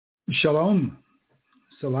Shalom,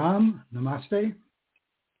 salam, namaste,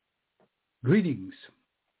 greetings.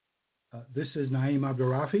 This is Naeem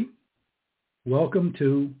Abdurrafi. Welcome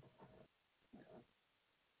to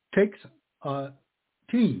Takes a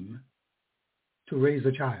Team to Raise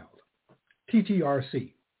a Child,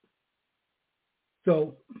 TTRC.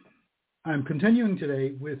 So I'm continuing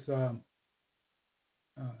today with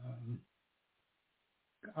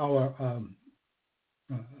our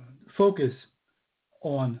focus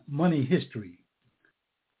on money history.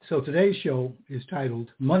 So today's show is titled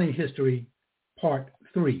Money History Part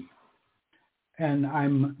 3. And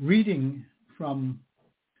I'm reading from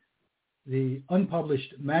the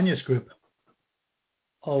unpublished manuscript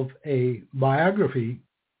of a biography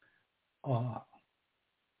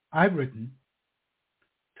I've written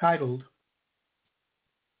titled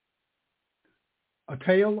A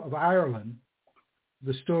Tale of Ireland,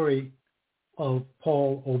 the Story of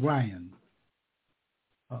Paul O'Brien.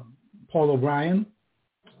 Paul O'Brien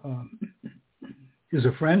is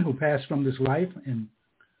a friend who passed from this life in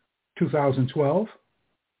 2012,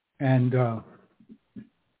 and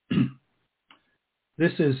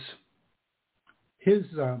this is his.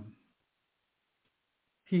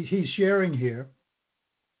 He's sharing here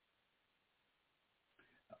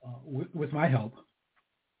with my help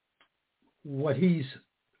what he's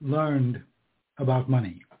learned about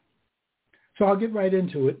money. So I'll get right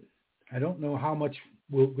into it. I don't know how much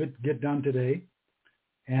we'll get done today,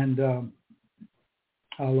 and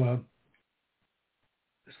I'll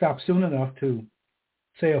stop soon enough to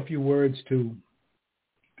say a few words to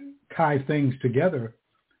tie things together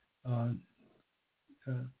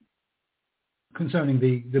concerning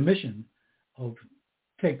the mission of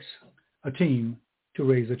Takes a Team to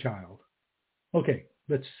Raise a Child. Okay,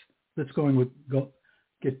 let's get going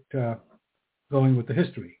with the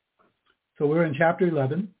history. So we're in chapter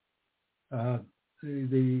 11.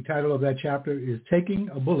 The title of that chapter is Taking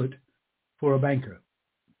a Bullet for a Banker.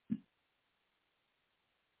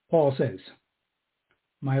 Paul says,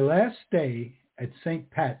 "My last stay at St.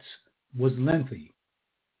 Pat's was lengthy."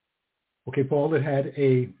 Okay, Paul had had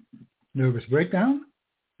a nervous breakdown.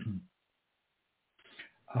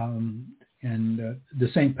 And the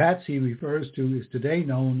St. Pat's he refers to is today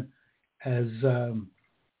known as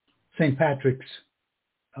St. Patrick's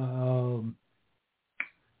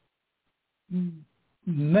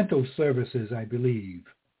mental services, I believe.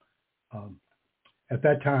 At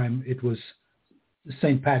that time, it was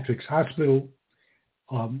St. Patrick's Hospital,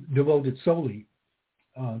 devoted solely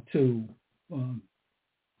to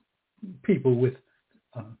people with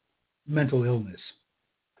mental illness.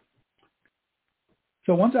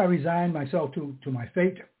 So once I resigned myself to my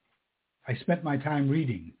fate, I spent my time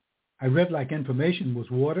reading. I read like information was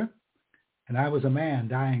water, and I was a man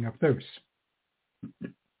dying of thirst.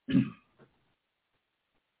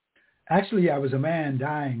 Actually, I was a man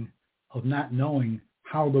dying of not knowing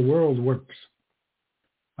how the world works.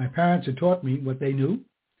 My parents had taught me what they knew.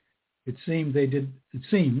 It seems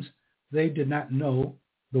they did not know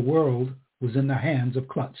the world was in the hands of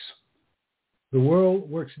Klutz. The world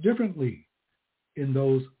works differently in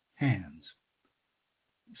those hands.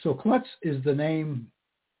 So Klutz is the name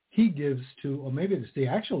he gives to, or maybe it's the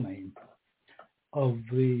actual name, of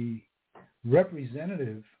the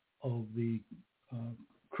representative of the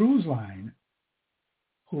cruise line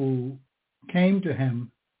who came to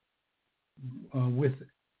him with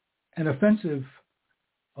an offensive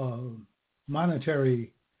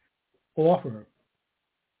monetary offer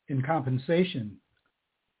in compensation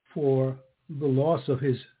for the loss of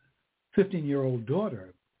his 15-year-old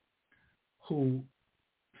daughter, who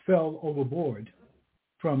fell overboard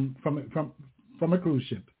from a cruise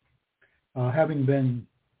ship, having been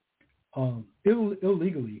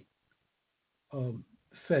illegally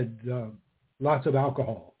fed lots of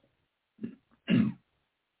alcohol.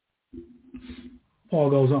 Paul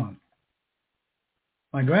goes on.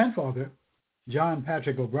 My grandfather, John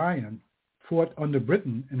Patrick O'Brien, fought under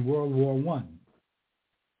Britain in World War I.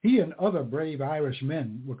 He and other brave Irish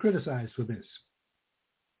men were criticized for this.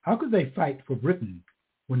 How could they fight for Britain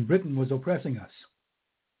when Britain was oppressing us?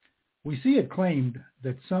 We see it claimed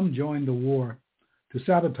that some joined the war to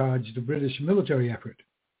sabotage the British military effort.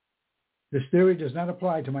 This theory does not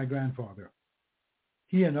apply to my grandfather.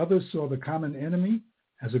 He and others saw the common enemy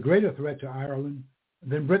as a greater threat to Ireland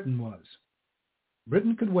than Britain was.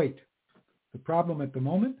 Britain could wait. The problem at the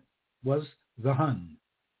moment was the Hun.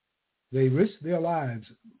 They risked their lives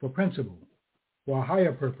for principle, for a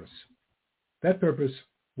higher purpose. That purpose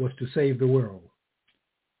was to save the world.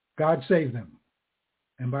 God saved them.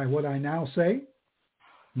 And by what I now say,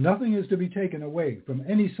 nothing is to be taken away from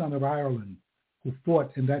any son of Ireland who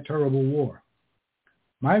fought in that terrible war.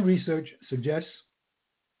 My research suggests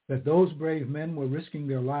that those brave men were risking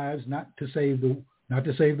their lives not to save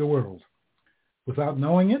the world. Without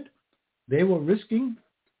knowing it, they were risking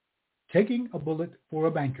taking a bullet for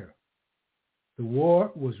a banker. The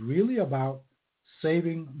war was really about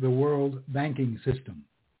saving the world banking system.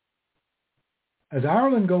 As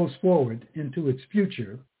Ireland goes forward into its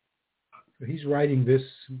future, he's writing this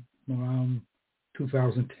around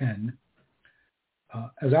 2010,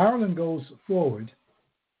 as Ireland goes forward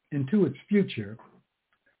into its future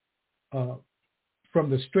from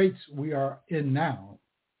the straits we are in now,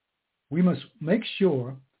 we must make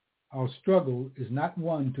sure our struggle is not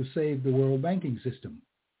one to save the world banking system.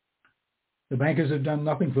 The bankers have done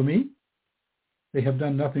nothing for me. They have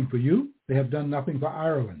done nothing for you. They have done nothing for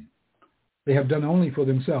Ireland. They have done only for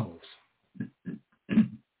themselves.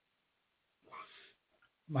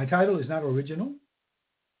 My title is not original.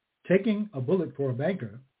 Taking a bullet for a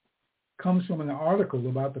banker comes from an article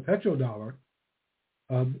about the petrodollar,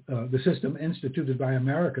 the system instituted by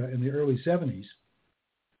America in the early 70s,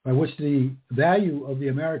 by which the value of the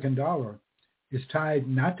American dollar is tied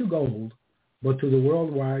not to gold, but to the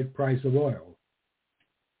worldwide price of oil.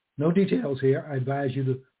 No details here. I advise you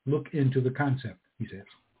to look into the concept, he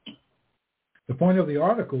says. The point of the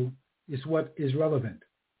article is what is relevant.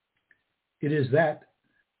 It is that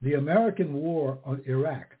the American war on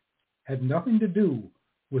Iraq had nothing to do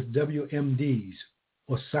with WMDs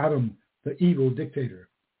or Saddam, the evil dictator,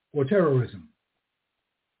 or terrorism.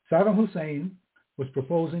 Saddam Hussein was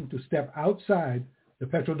proposing to step outside the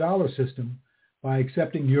petrodollar system by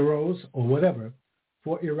accepting euros or whatever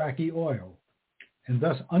for Iraqi oil, and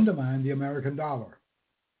thus undermine the American dollar.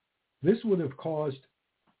 This would have caused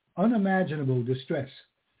unimaginable distress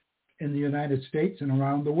in the United States and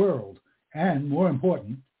around the world, and, more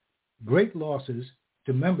important, great losses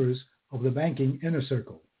to members of the banking inner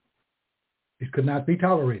circle. It could not be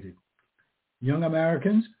tolerated. Young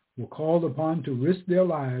Americans were called upon to risk their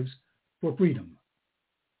lives for freedom.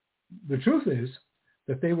 The truth is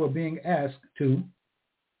that they were being asked to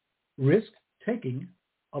risk taking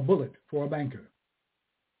a bullet for a banker.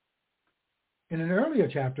 In an earlier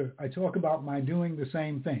chapter, I talk about my doing the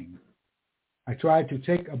same thing. I tried to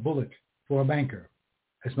take a bullet for a banker.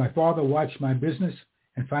 As my father watched my business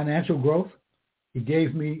and financial growth, he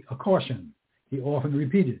gave me a caution he often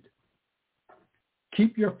repeated.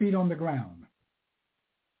 Keep your feet on the ground.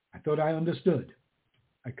 I thought I understood.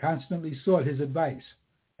 I constantly sought his advice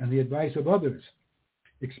and the advice of others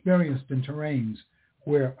experienced in terrains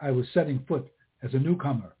where I was setting foot as a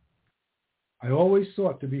newcomer. I always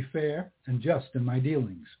sought to be fair and just in my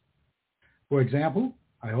dealings. For example,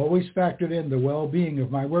 I always factored in the well-being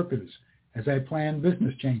of my workers as I planned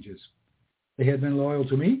business changes. They had been loyal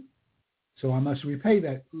to me, so I must repay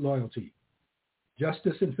that loyalty.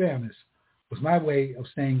 Justice and fairness was my way of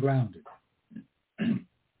staying grounded.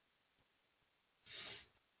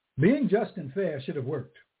 Being just and fair should have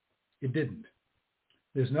worked. It didn't.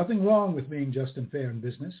 There's nothing wrong with being just and fair in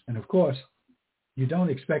business, and of course, you don't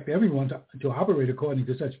expect everyone to operate according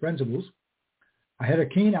to such principles. I had a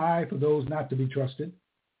keen eye for those not to be trusted.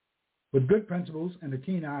 But good principles and a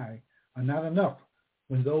keen eye are not enough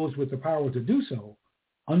when those with the power to do so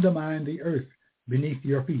undermine the earth beneath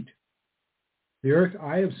your feet. The earth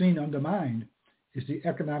I have seen undermined is the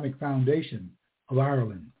economic foundation of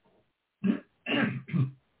Ireland.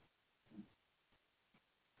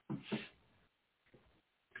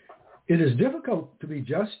 It is difficult to be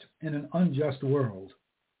just in an unjust world.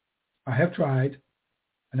 I have tried,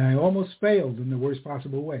 and I almost failed in the worst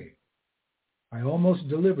possible way. I almost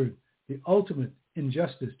delivered the ultimate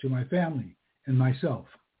injustice to my family and myself.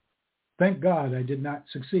 Thank God I did not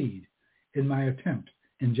succeed in my attempt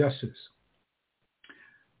in justice.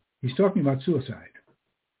 He's talking about suicide.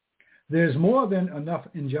 There's more than enough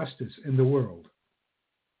injustice in the world.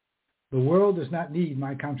 The world does not need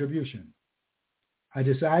my contribution. I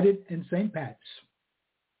decided in St. Pat's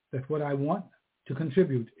that what I want to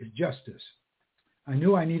contribute is justice. I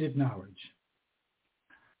knew I needed knowledge.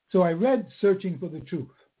 So I read Searching for the Truth.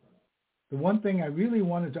 The one thing I really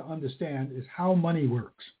wanted to understand is how money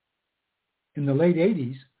works. In the late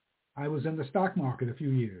 80s, I was in the stock market a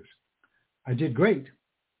few years. I did great.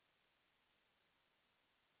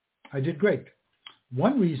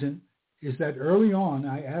 One reason is that early on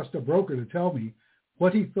I asked a broker to tell me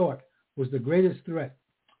what he thought was the greatest threat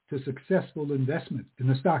to successful investment in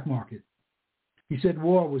the stock market. He said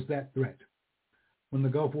war was that threat. When the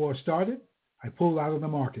Gulf War started, I pulled out of the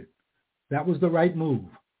market. That was the right move,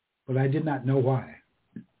 but I did not know why.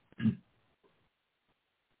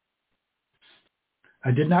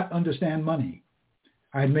 I did not understand money.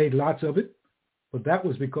 I had made lots of it, but that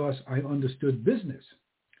was because I understood business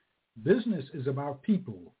Business is about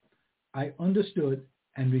people. I understood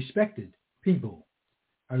and respected people.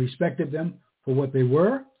 I respected them for what they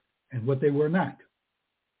were and what they were not.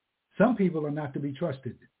 Some people are not to be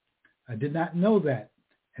trusted. I did not know that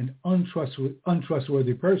an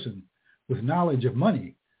untrustworthy person with knowledge of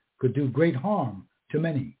money could do great harm to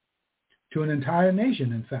many, to an entire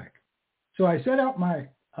nation, in fact. So I set out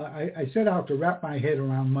to wrap my head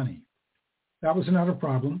around money. That was not a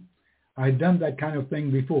problem. I had done that kind of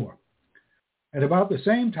thing before. At about the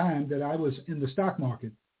same time that I was in the stock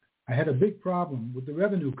market, I had a big problem with the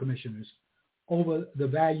revenue commissioners over the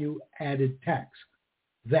value-added tax,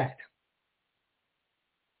 VAT.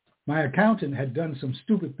 My accountant had done some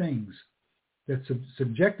stupid things that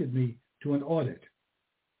subjected me to an audit.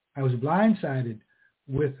 I was blindsided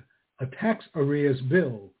with a tax arrears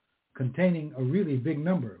bill containing a really big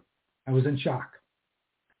number. I was in shock.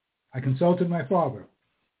 I consulted my father.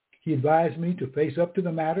 He advised me to face up to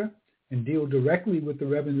the matter and deal directly with the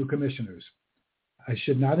revenue commissioners. I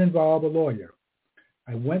should not involve a lawyer.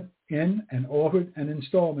 I went in and offered an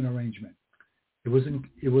installment arrangement. It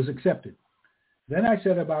was accepted. Then I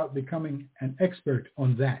set about becoming an expert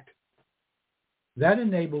on that. That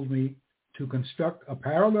enabled me to construct a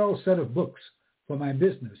parallel set of books for my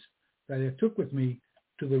business that I took with me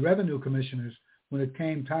to the revenue commissioners when it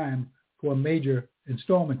came time for a major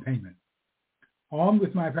installment payment. Armed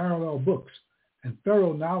with my parallel books and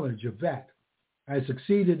thorough knowledge of that, I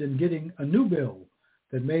succeeded in getting a new bill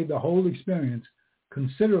that made the whole experience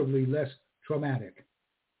considerably less traumatic.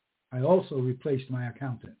 I also replaced my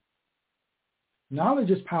accountant. Knowledge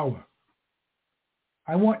is power.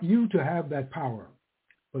 I want you to have that power,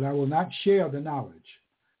 but I will not share the knowledge.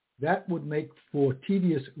 That would make for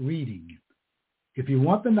tedious reading. If you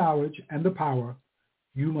want the knowledge and the power,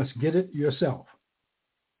 you must get it yourself.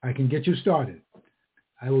 I can get you started.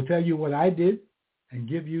 I will tell you what I did and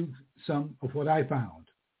give you some of what I found.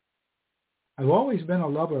 I've always been a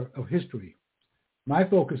lover of history. My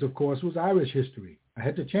focus, of course, was Irish history. I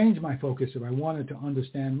had to change my focus if I wanted to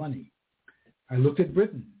understand money. I looked at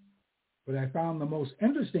Britain, but I found the most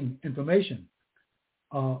interesting information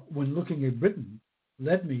when looking at Britain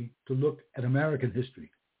led me to look at American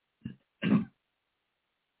history.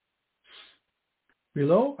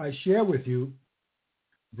 Below, I share with you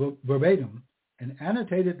verbatim an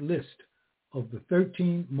annotated list of the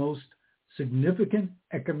 13 most significant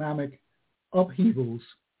economic upheaval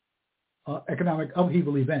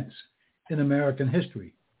events in American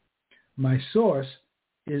history. My source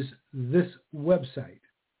is this website.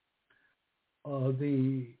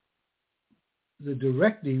 The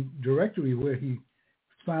directory where he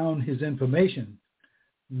found his information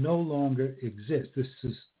no longer exists. This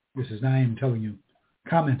is I am telling you,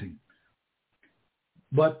 commenting.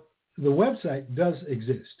 But the website does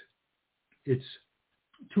exist. It's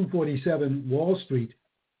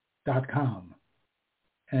 247wallstreet.com.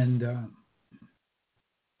 And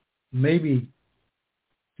maybe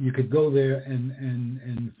you could go there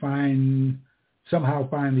and somehow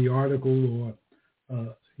find the article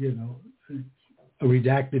or, a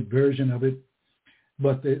redacted version of it.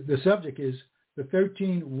 But the subject is the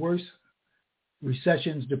 13 worst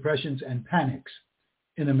recessions, depressions, and panics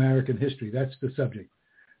in American history. That's the subject.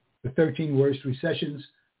 The 13 worst recessions,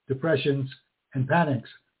 depressions, and panics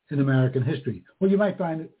in American history. Well, you might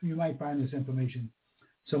find this information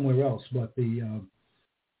somewhere else, but the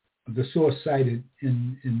source cited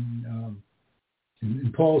in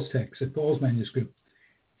Paul's text, at Paul's manuscript,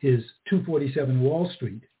 is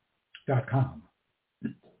 247wallstreet.com.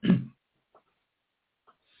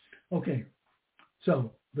 Okay,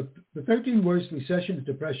 so the 13 worst recessions,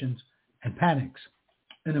 depressions, and panics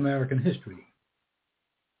in American history.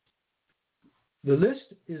 The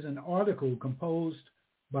list is an article composed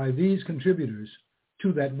by these contributors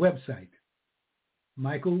to that website: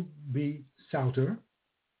 Michael B. Sauter,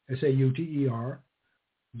 Sauter,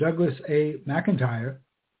 Douglas A. McIntyre,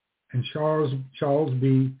 and Charles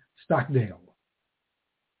B. Stockdale.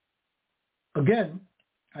 Again,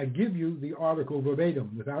 I give you the article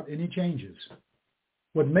verbatim without any changes.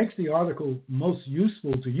 What makes the article most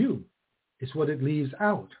useful to you is what it leaves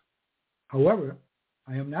out. However,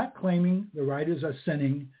 I am not claiming the writers are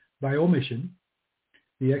sinning by omission.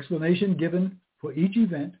 The explanation given for each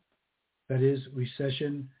event, that is,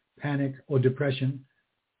 recession, panic, or depression,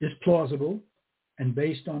 is plausible and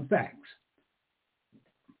based on facts.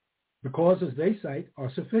 The causes they cite are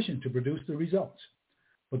sufficient to produce the results,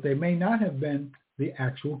 but they may not have been the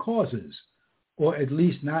actual causes, or at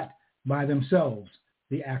least not by themselves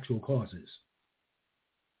the actual causes.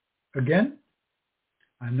 Again,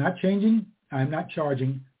 I'm not charging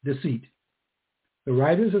deceit. The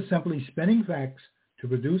writers are simply spinning facts to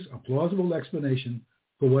produce a plausible explanation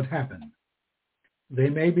for what happened. They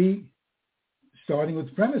may be starting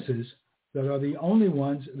with premises that are the only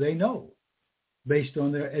ones they know based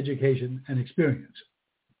on their education and experience.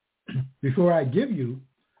 Before I give you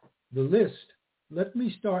the list, let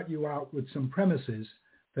me start you out with some premises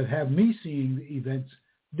that have me seeing the events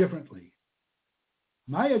differently.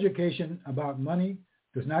 My education about money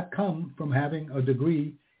does not come from having a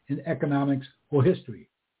degree in economics or history.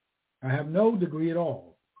 I have no degree at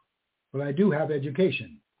all, but I do have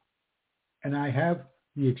education, and I have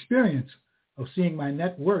the experience of seeing my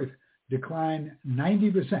net worth decline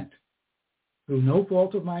 90% through no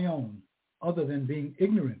fault of my own other than being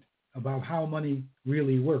ignorant about how money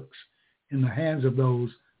really works in the hands of those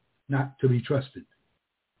not to be trusted.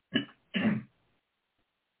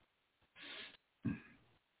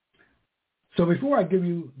 So before I give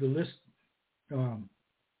you the list,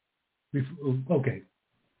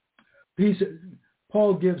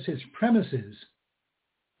 Paul gives his premises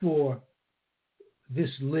for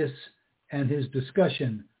this list and his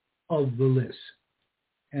discussion of the list.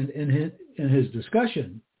 And in his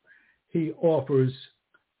discussion, he offers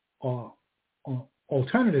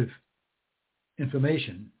alternative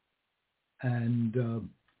information and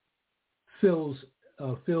fills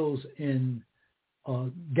in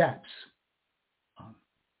gaps.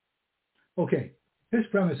 His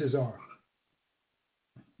premises are: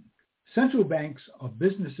 central banks are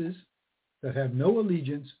businesses that have no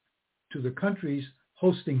allegiance to the countries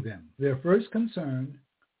hosting them. Their first concern,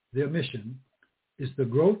 their mission, is the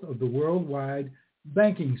growth of the worldwide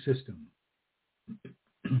banking system.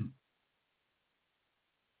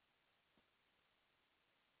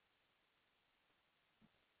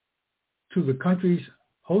 To the countries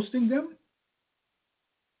hosting them?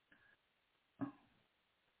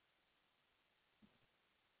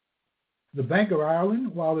 The Bank of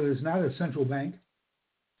Ireland, while it is not a central bank.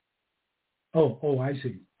 I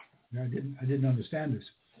see. I didn't understand this.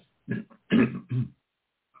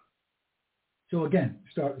 So again,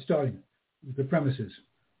 starting with the premises.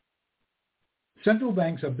 Central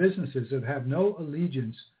banks are businesses that have no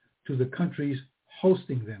allegiance to the countries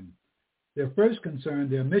hosting them. Their first concern,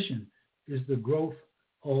 their mission, is the growth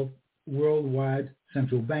of worldwide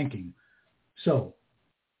central banking. So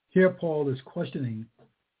here Paul is questioning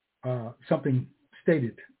something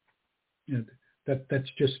stated, that's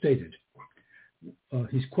just stated.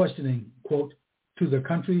 He's questioning, quote, to the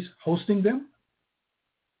countries hosting them.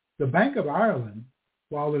 The Bank of Ireland,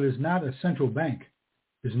 while it is not a central bank,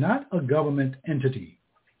 is not a government entity.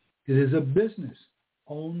 It is a business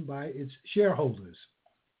owned by its shareholders.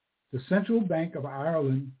 The Central Bank of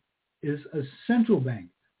Ireland is a central bank,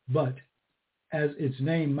 but as its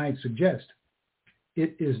name might suggest,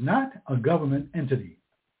 it is not a government entity.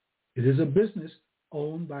 It is a business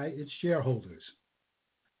owned by its shareholders.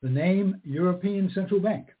 The name European Central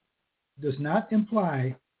Bank does not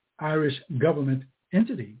imply Irish government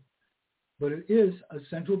entity, but it is a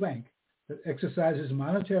central bank that exercises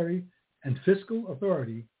monetary and fiscal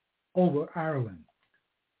authority over Ireland.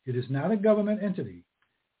 It is not a government entity.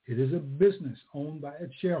 It is a business owned by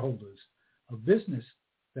its shareholders, a business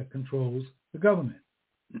that controls the government.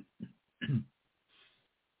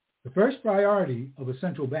 The first priority of a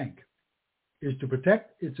central bank is to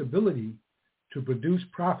protect its ability to produce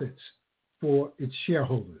profits for its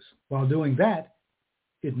shareholders. While doing that,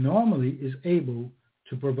 it normally is able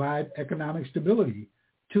to provide economic stability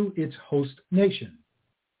to its host nation.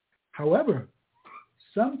 However,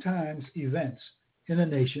 sometimes events in a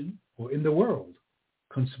nation or in the world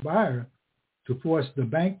conspire to force the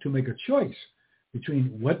bank to make a choice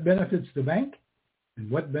between what benefits the bank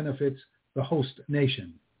and what benefits the host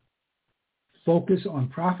nation. Focus on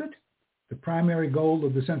profit, the primary goal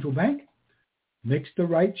of the central bank, makes the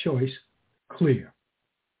right choice clear.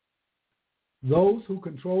 Those who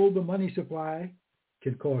control the money supply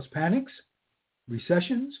can cause panics,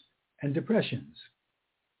 recessions, and depressions.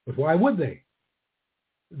 But why would they?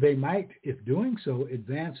 They might, if doing so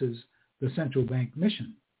advances the central bank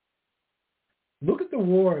mission. Look at the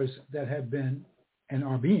wars that have been and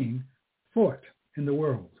are being fought in the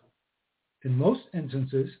world. In most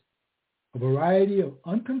instances, a variety of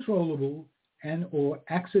uncontrollable and or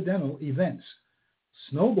accidental events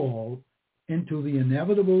snowball into the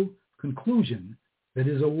inevitable conclusion that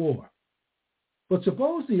is a war. But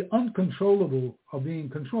suppose the uncontrollable are being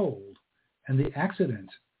controlled and the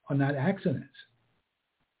accidents are not accidents.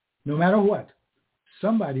 No matter what,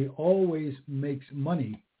 somebody always makes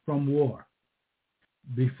money from war,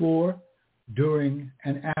 before, during,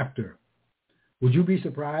 and after. Would you be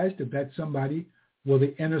surprised if that somebody were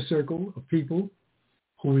the inner circle of people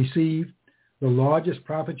who receive the largest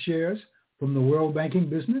profit shares from the world banking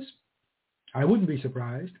business? I wouldn't be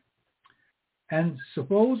surprised. And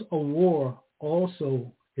suppose a war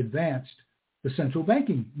also advanced the central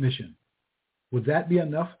banking mission. Would that be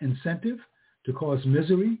enough incentive to cause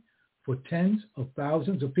misery for tens of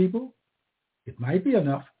thousands of people? It might be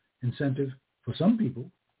enough incentive for some people.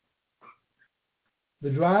 The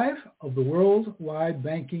drive of the worldwide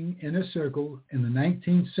banking inner circle in the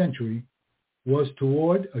 19th century was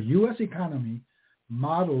toward a U.S. economy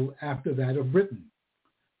modeled after that of Britain.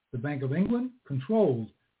 The Bank of England controlled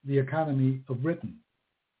the economy of Britain.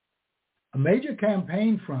 A major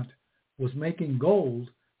campaign front was making gold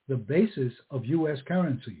the basis of U.S.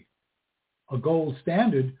 currency. A gold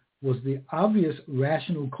standard was the obvious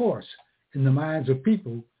rational course in the minds of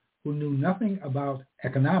people who knew nothing about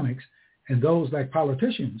economics and those like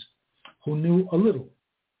politicians who knew a little.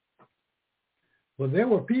 But there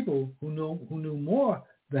were people who knew more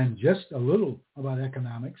than just a little about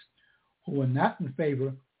economics, who were not in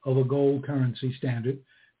favor of a gold currency standard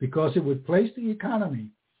because it would place the economy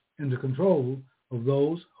in the control of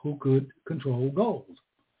those who could control gold.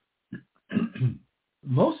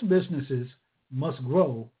 Most businesses must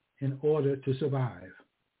grow in order to survive.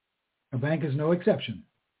 A bank is no exception.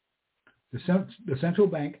 The central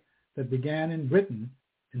bank that began in Britain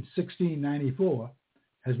in 1694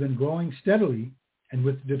 has been growing steadily and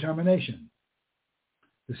with determination.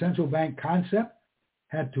 The central bank concept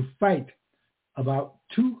had to fight about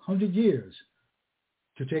 200 years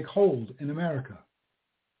to take hold in America.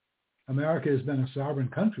 America has been a sovereign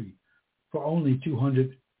country for only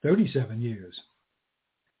 237 years.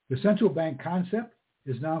 The central bank concept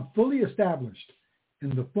is now fully established in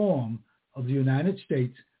the form of the United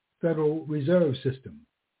States Federal Reserve System.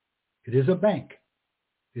 It is a bank.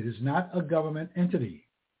 It is not a government entity.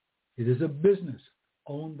 It is a business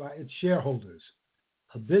owned by its shareholders,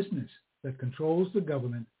 a business that controls the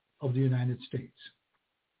government of the United States.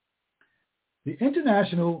 The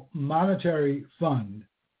International Monetary Fund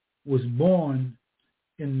was born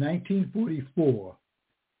in 1944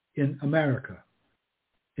 in America,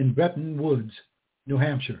 in Bretton Woods, New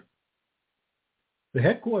Hampshire. The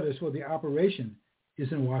headquarters for the operation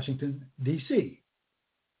is in Washington, D.C.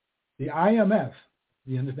 The IMF,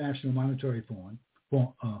 the International Monetary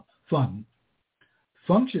Fund,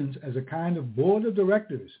 functions as a kind of board of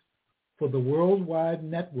directors for the worldwide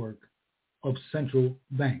network of central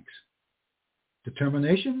banks.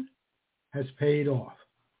 Determination has paid off.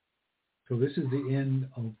 So this is the end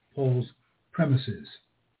of Paul's premises.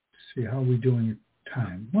 Let's see how we're doing at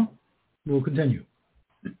time. Well, we'll continue.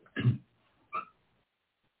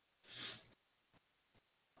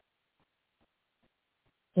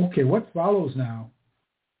 Okay, what follows now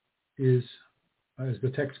is, as the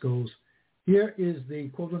text goes, here is the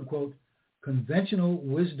quote-unquote conventional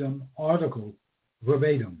wisdom article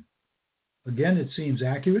verbatim. Again, it seems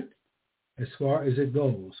accurate as far as it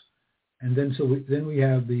goes. And then then we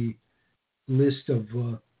have the list of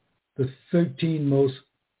the 13 most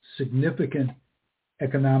significant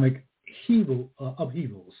economic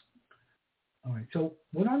upheavals. All right, so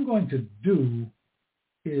what I'm going to do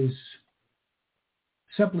is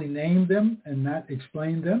simply name them and not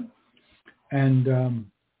explain them. And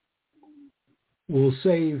we'll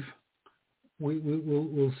save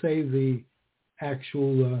the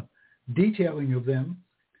actual detailing of them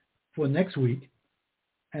for next week,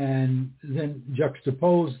 and then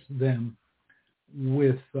juxtapose them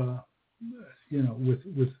with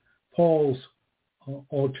with Paul's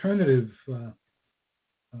alternative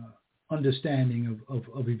understanding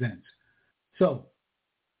of events. So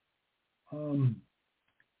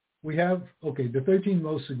we have, the 13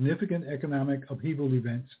 most significant economic upheaval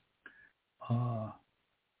events.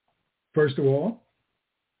 First of all,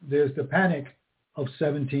 there's the Panic of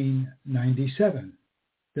 1797.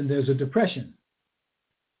 Then there's a Depression.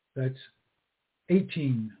 That's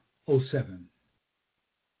 1807.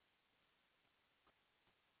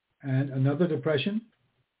 And another Depression,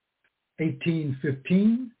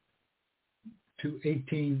 1815 to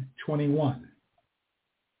 1821.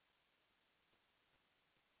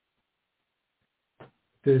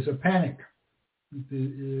 There's a panic,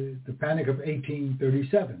 the Panic of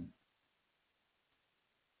 1837.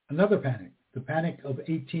 Another panic, the Panic of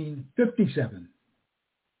 1857.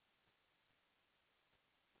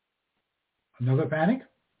 Another panic,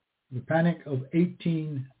 the Panic of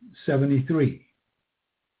 1873.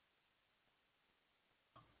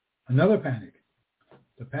 Another panic,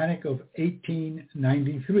 the Panic of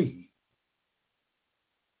 1893.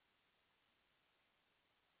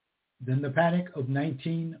 Then the Panic of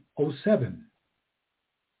 1907.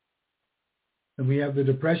 Then we have the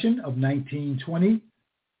Depression of 1920,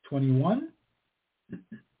 21.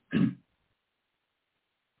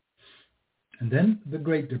 And then the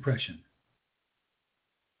Great Depression,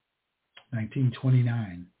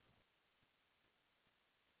 1929.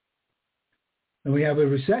 And we have a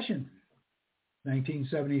recession,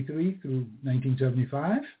 1973 through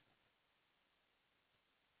 1975.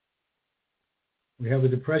 We have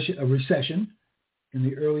a recession in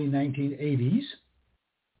the early 1980s.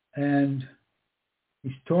 And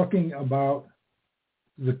he's talking about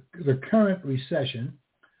the current recession.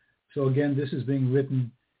 So again, this is being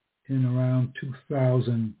written in around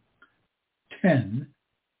 2010.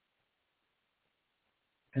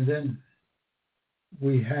 And then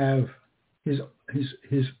we have his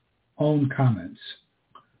own comments.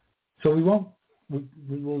 So we will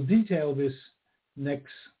detail this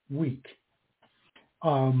next week.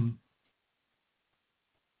 So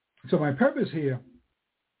my purpose here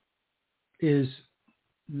is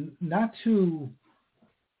not to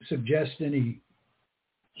suggest any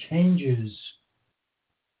changes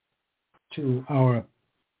to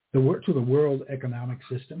the world economic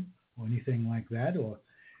system or anything like that, or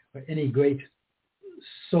any great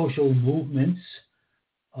social movements,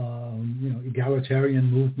 egalitarian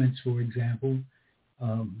movements, for example.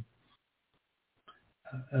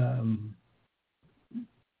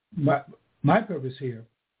 My purpose here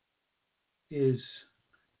is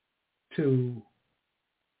to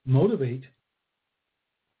motivate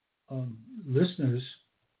listeners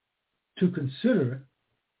to consider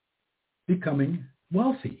becoming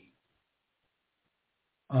wealthy,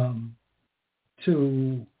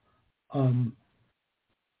 to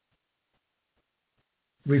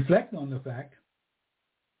reflect on the fact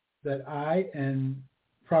that I and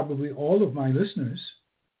probably all of my listeners,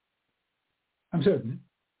 I'm certain,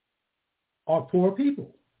 are poor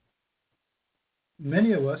people.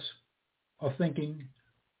 Many of us are thinking,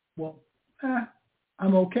 well,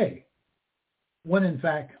 I'm okay, when in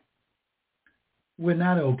fact, we're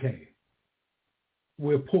not okay.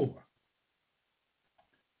 We're poor.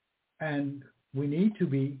 And we need to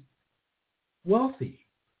be wealthy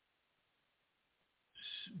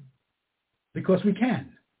because we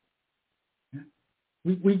can.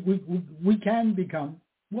 We can become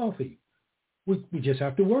wealthy. We just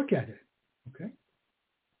have to work at it. Okay?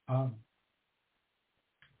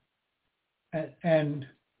 And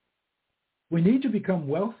we need to become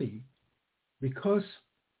wealthy because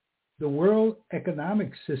the world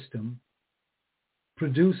economic system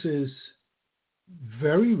produces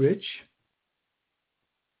very rich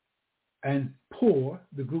and poor,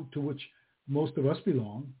 the group to which most of us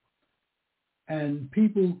belong, and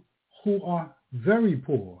people who are very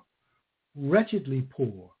poor, wretchedly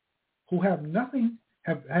poor, who have nothing,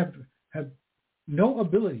 have no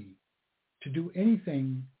ability to do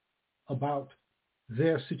anything about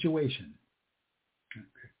their situation.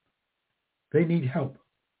 Okay. They need help.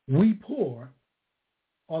 We poor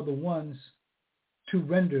are the ones to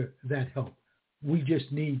render that help. We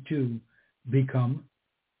just need to become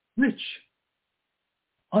rich,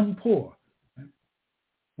 unpoor.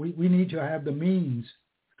 We need to have the means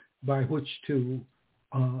by which to,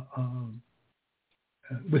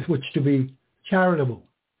 with which to be charitable.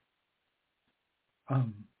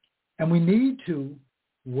 And we need to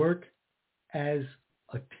work as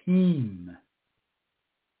a team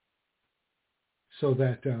so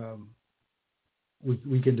that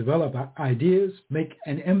we can develop ideas, make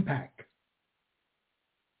an impact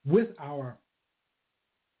with our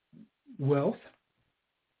wealth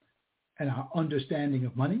and our understanding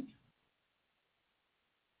of money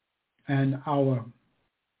and our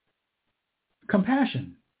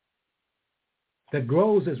compassion that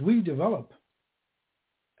grows as we develop,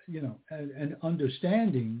 an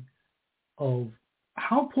understanding of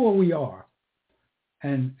how poor we are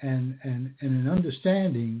and an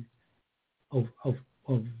understanding of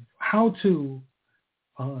how to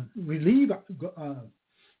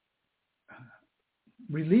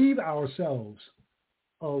relieve ourselves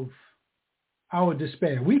of our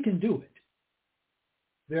despair. We can do it.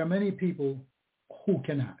 There are many people who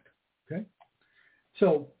cannot. Okay?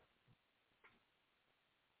 So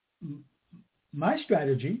my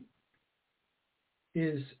strategy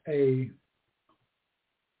is a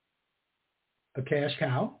cash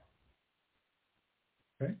cow,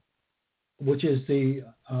 okay, which is the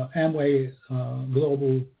Amway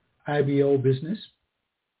Global IBO business,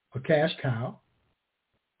 a cash cow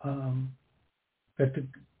that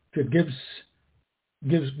gives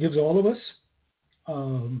all of us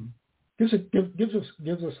gives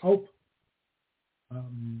us hope,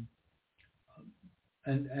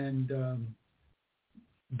 and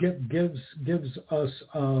gives us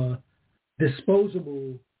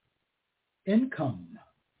disposable income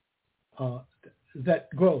that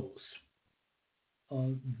grows,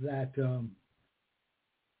 that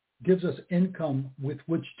gives us income with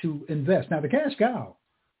which to invest. Now, the cash cow,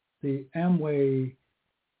 the Amway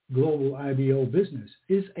Global IBO business,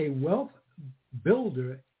 is a wealth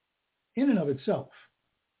builder in and of itself.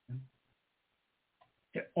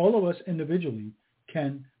 All of us individually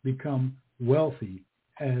can become wealthy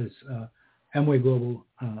as Amway Global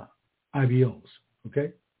IBOs,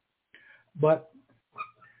 okay? But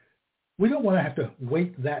we don't want to have to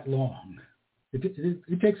wait that long.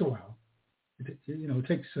 It takes a while. It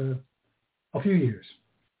takes a few years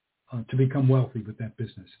to become wealthy with that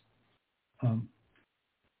business.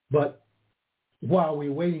 But while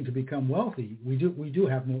we're waiting to become wealthy, we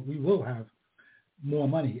will have more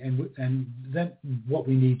money, and then what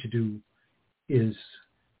we need to do is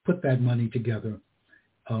put that money together,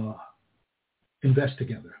 invest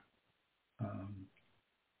together.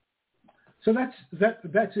 So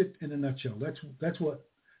that's it in a nutshell. That's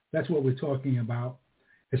what we're talking about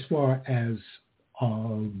as far as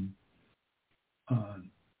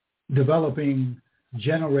developing,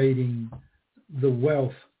 generating the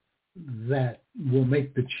wealth that will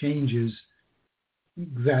make the changes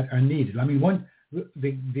that are needed. I mean,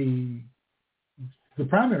 the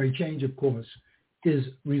primary change, of course, is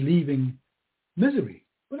relieving misery,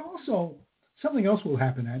 but also something else will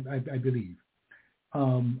happen, I believe.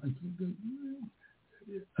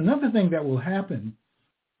 Another thing that will happen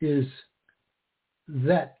is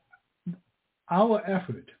that our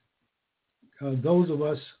effort, those of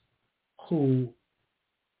us who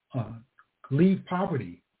leave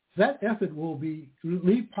poverty, that effort will be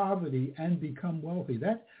leave poverty and become wealthy.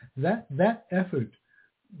 That effort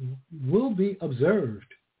will be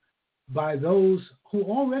observed by those who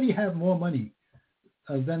already have more money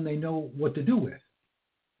than they know what to do with.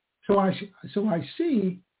 So I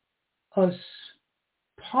see us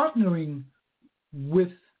partnering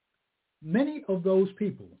with many of those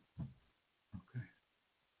people,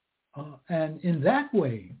 okay, and in that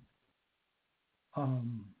way,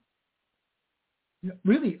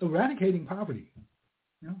 really eradicating poverty,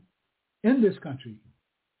 in this country,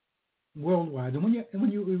 worldwide. And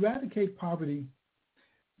when you eradicate poverty,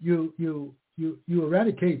 you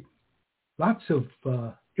eradicate lots of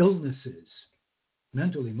illnesses,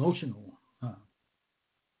 mental, emotional,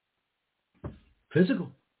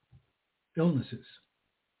 physical illnesses.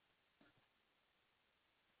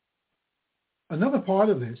 Another part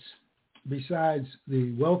of this, besides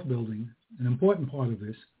the wealth building, an important part of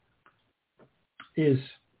this is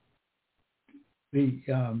the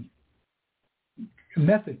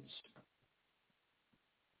methods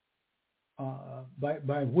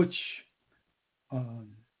by which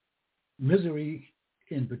misery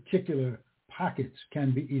in particular pockets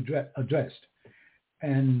can be addressed.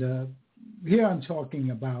 And here I'm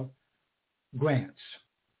talking about grants.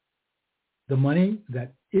 The money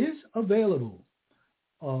that is available,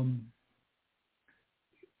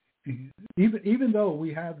 even though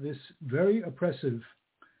we have this very oppressive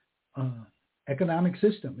economic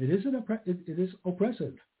system, it is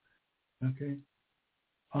oppressive. Okay,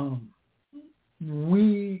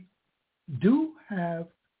 we do have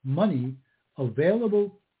money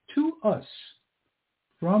available to us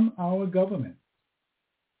from our government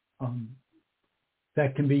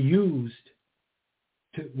that can be used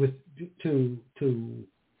to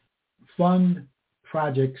fund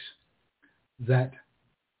projects that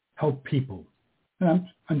help people. And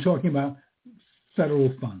I'm talking about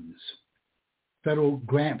federal funds, federal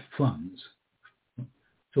grant funds.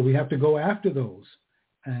 So we have to go after those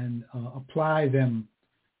and apply them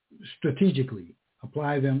strategically,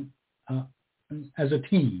 apply them as a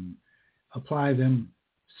team, apply them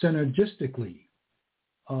synergistically,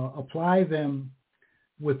 apply them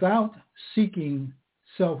without seeking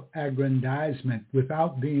self-aggrandizement,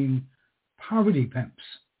 without being poverty pimps.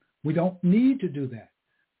 We don't need to do that.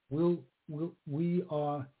 We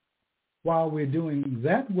are, while we're doing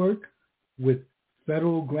that work with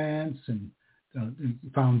federal grants and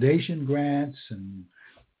foundation grants and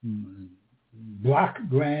block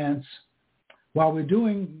grants, while we're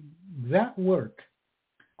doing that work,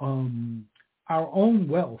 our own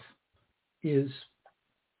wealth is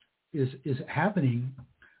happening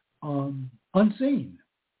unseen,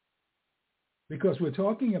 because we're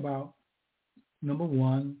talking about, number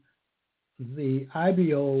one, the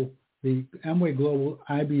IBO, the Amway Global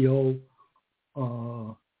IBO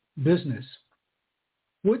business,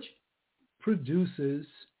 which produces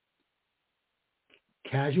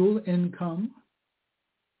casual income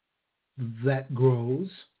that grows,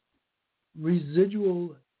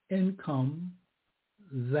 residual income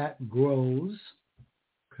that grows.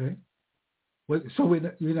 Okay. So with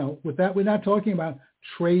that, we're not talking about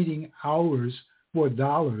trading hours for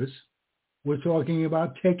dollars. we're talking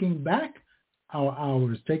about taking back our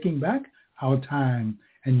hours, taking back our time,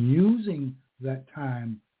 and using that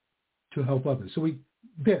time to help others. So we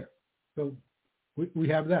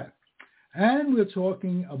have that. And we're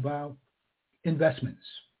talking about investments,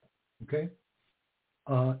 okay?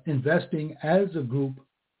 Investing as a group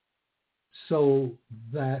so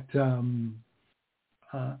that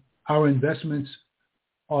our investments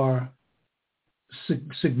are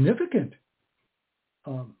significant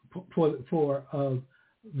for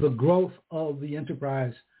the growth of the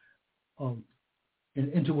enterprise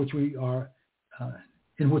into which we are,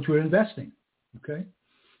 in which we're investing. Okay,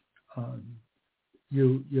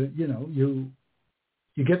 you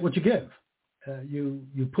get what you give.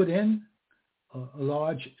 You put in a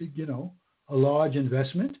large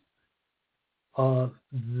investment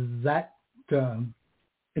that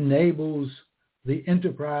enables the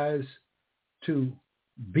enterprise to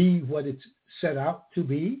be what it's set out to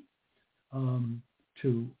be,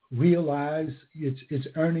 to realize its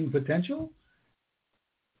earning potential,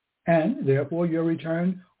 and therefore your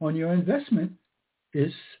return on your investment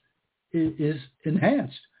is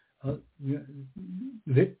enhanced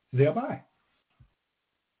thereby.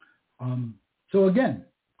 So again,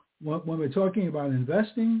 when we're talking about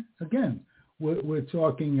investing, again, we're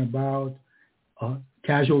talking about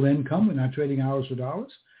casual income. We're not trading hours for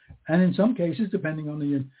dollars. And in some cases, depending on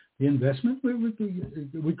the investment,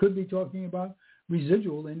 we could be talking about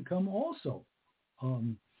residual income also.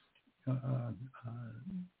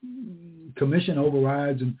 Commission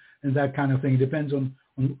overrides and that kind of thing. It depends on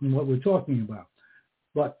what we're talking about.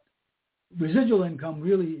 But residual income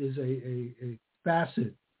really is a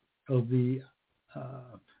facet of the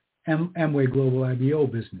Amway Global IBO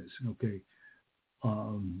business, okay?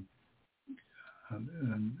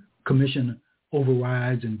 Commission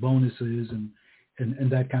overrides and bonuses and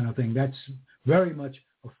that kind of thing. That's very much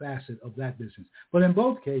a facet of that business. But in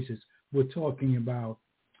both cases, we're talking about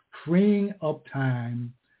freeing up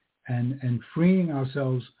time and freeing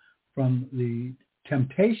ourselves from the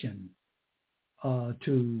temptation of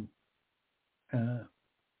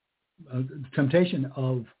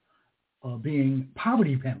being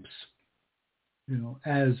poverty pimps,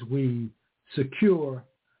 as we secure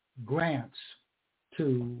grants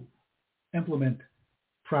to implement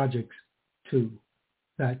projects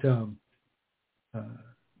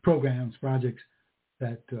projects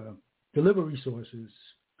that deliver resources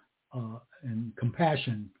and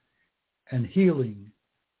compassion and healing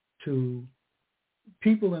to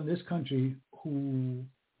people in this country who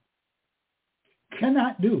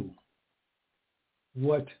cannot do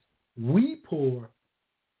what we poor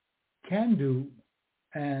can do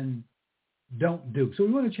and don't do. So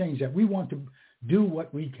we want to change that. We want to do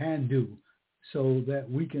what we can do so that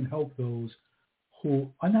we can help those who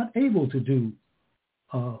are not able to do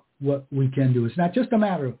what we can do. It's not just a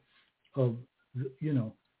matter of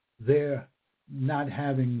their not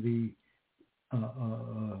having the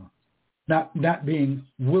not being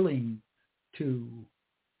willing to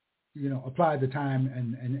apply the time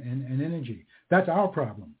and energy. That's our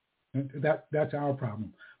problem. That's our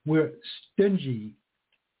problem. We're stingy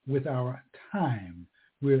with our time.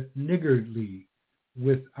 We're niggardly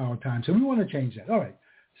with our time. So we want to change that. All right.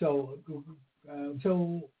 So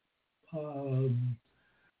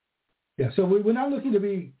we're not looking to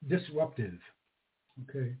be disruptive.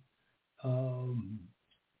 Okay.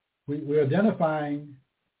 We're identifying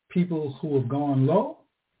people who have gone low.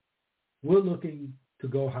 We're looking to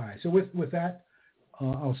go high. So with that,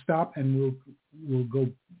 I'll stop and we'll go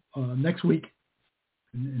next week.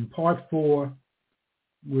 In part 4,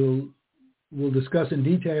 we'll discuss in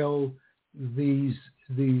detail these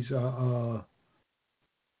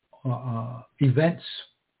events,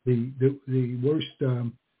 the worst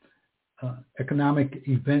economic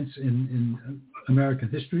events in American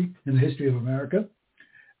history, in the history of America,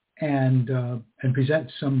 and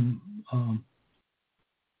present some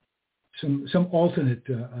alternate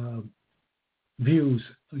views,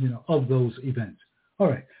 of those events. All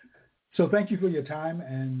right. So thank you for your time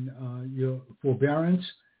and your forbearance.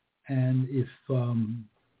 And if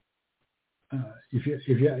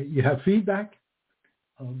you have feedback,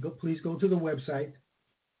 please go to the website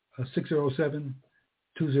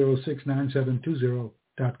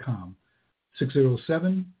 607-206-9720.com.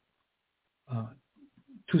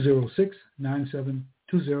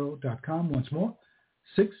 607-206-9720.com. Once more,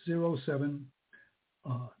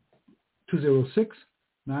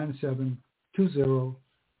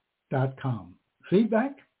 607-206-9720.com.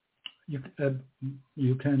 Feedback, you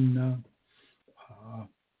can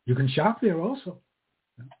shop there also.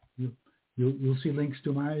 You'll see links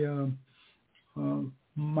to my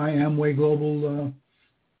my Amway Global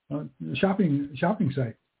shopping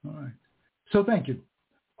site. All right. So thank you.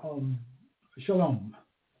 Shalom.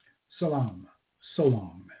 Salam. So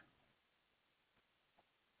long.